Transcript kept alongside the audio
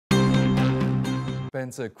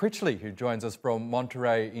Spencer Critchley, who joins us from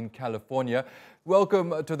Monterey in California.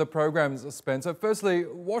 Welcome to the programs, Spencer. Firstly,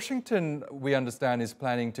 Washington, we understand, is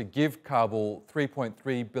planning to give Kabul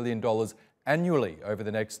 $3.3 billion annually over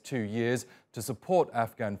the next 2 years to support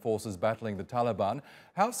Afghan forces battling the Taliban.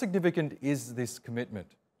 How significant is this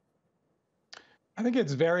commitment? I think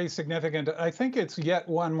it's very significant. I think it's yet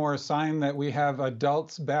one more sign that we have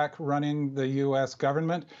adults back running the U.S.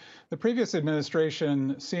 government. The previous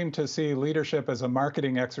administration seemed to see leadership as a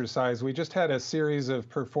marketing exercise. We just had a series of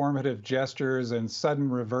performative gestures and sudden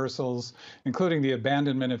reversals, including the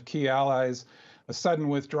abandonment of key allies, a sudden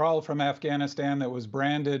withdrawal from Afghanistan that was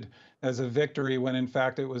branded as a victory when in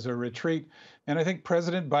fact it was a retreat. And I think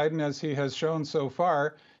President Biden, as he has shown so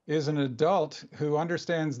far, is an adult who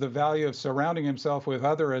understands the value of surrounding himself with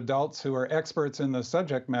other adults who are experts in the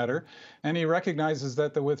subject matter. And he recognizes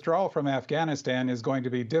that the withdrawal from Afghanistan is going to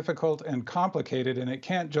be difficult and complicated, and it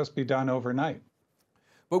can't just be done overnight.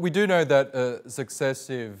 But we do know that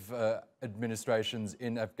successive administrations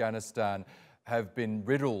in Afghanistan have been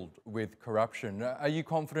riddled with corruption. Are you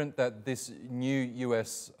confident that this new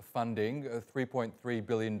US funding, $3.3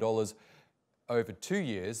 billion over 2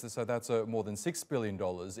 years, so that's more than $6 billion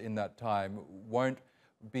in that time, won't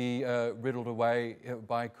be riddled away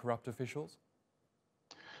by corrupt officials?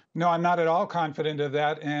 No, I'm not at all confident of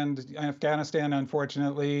that. And Afghanistan,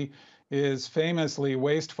 unfortunately, is famously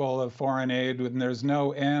wasteful of foreign aid, and there's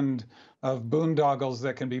no end of boondoggles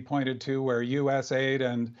that can be pointed to where U.S. aid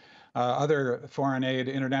and other foreign aid,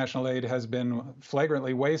 international aid, has been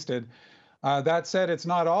flagrantly wasted. That said, it's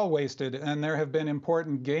not all wasted, and there have been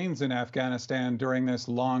important gains in Afghanistan during this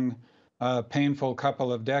long, painful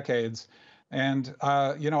couple of decades. And,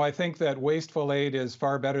 I think that wasteful aid is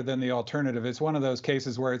far better than the alternative. It's one of those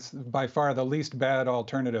cases where it's by far the least bad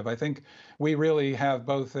alternative. I think we really have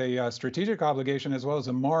both a strategic obligation as well as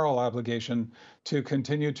a moral obligation to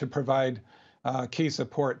continue to provide key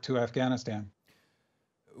support to Afghanistan.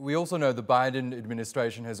 We also know the Biden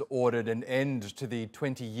administration has ordered an end to the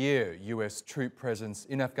 20-year US troop presence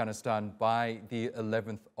in Afghanistan by the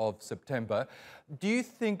 11th of September. Do you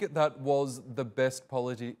think that was the best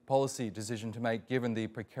policy decision to make given the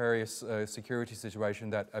precarious security situation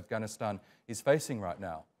that Afghanistan is facing right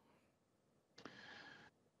now?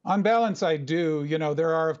 On balance, I do.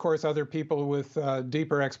 There are, of course, other people with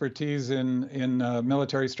deeper expertise in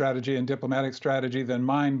military strategy and diplomatic strategy than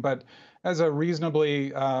mine. But as a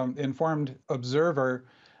reasonably informed observer,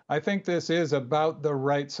 I think this is about the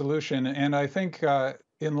right solution. And I think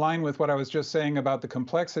in line with what I was just saying about the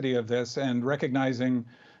complexity of this and recognizing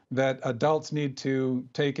that adults need to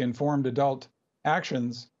take informed adult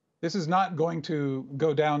actions, this is not going to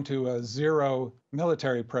go down to a zero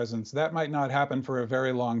military presence. That might not happen for a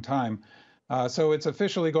very long time. So it's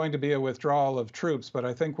officially going to be a withdrawal of troops, but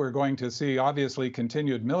I think we're going to see obviously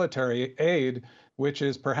continued military aid, which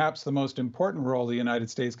is perhaps the most important role the United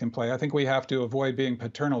States can play. I think we have to avoid being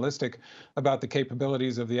paternalistic about the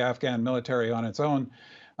capabilities of the Afghan military on its own.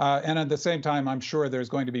 And at the same time, I'm sure there's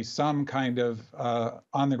going to be some kind of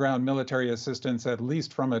on-the-ground military assistance, at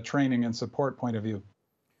least from a training and support point of view.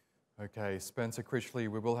 Okay, Spencer Critchley,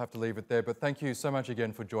 we will have to leave it there, but thank you so much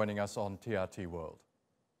again for joining us on TRT World.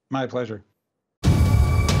 My pleasure.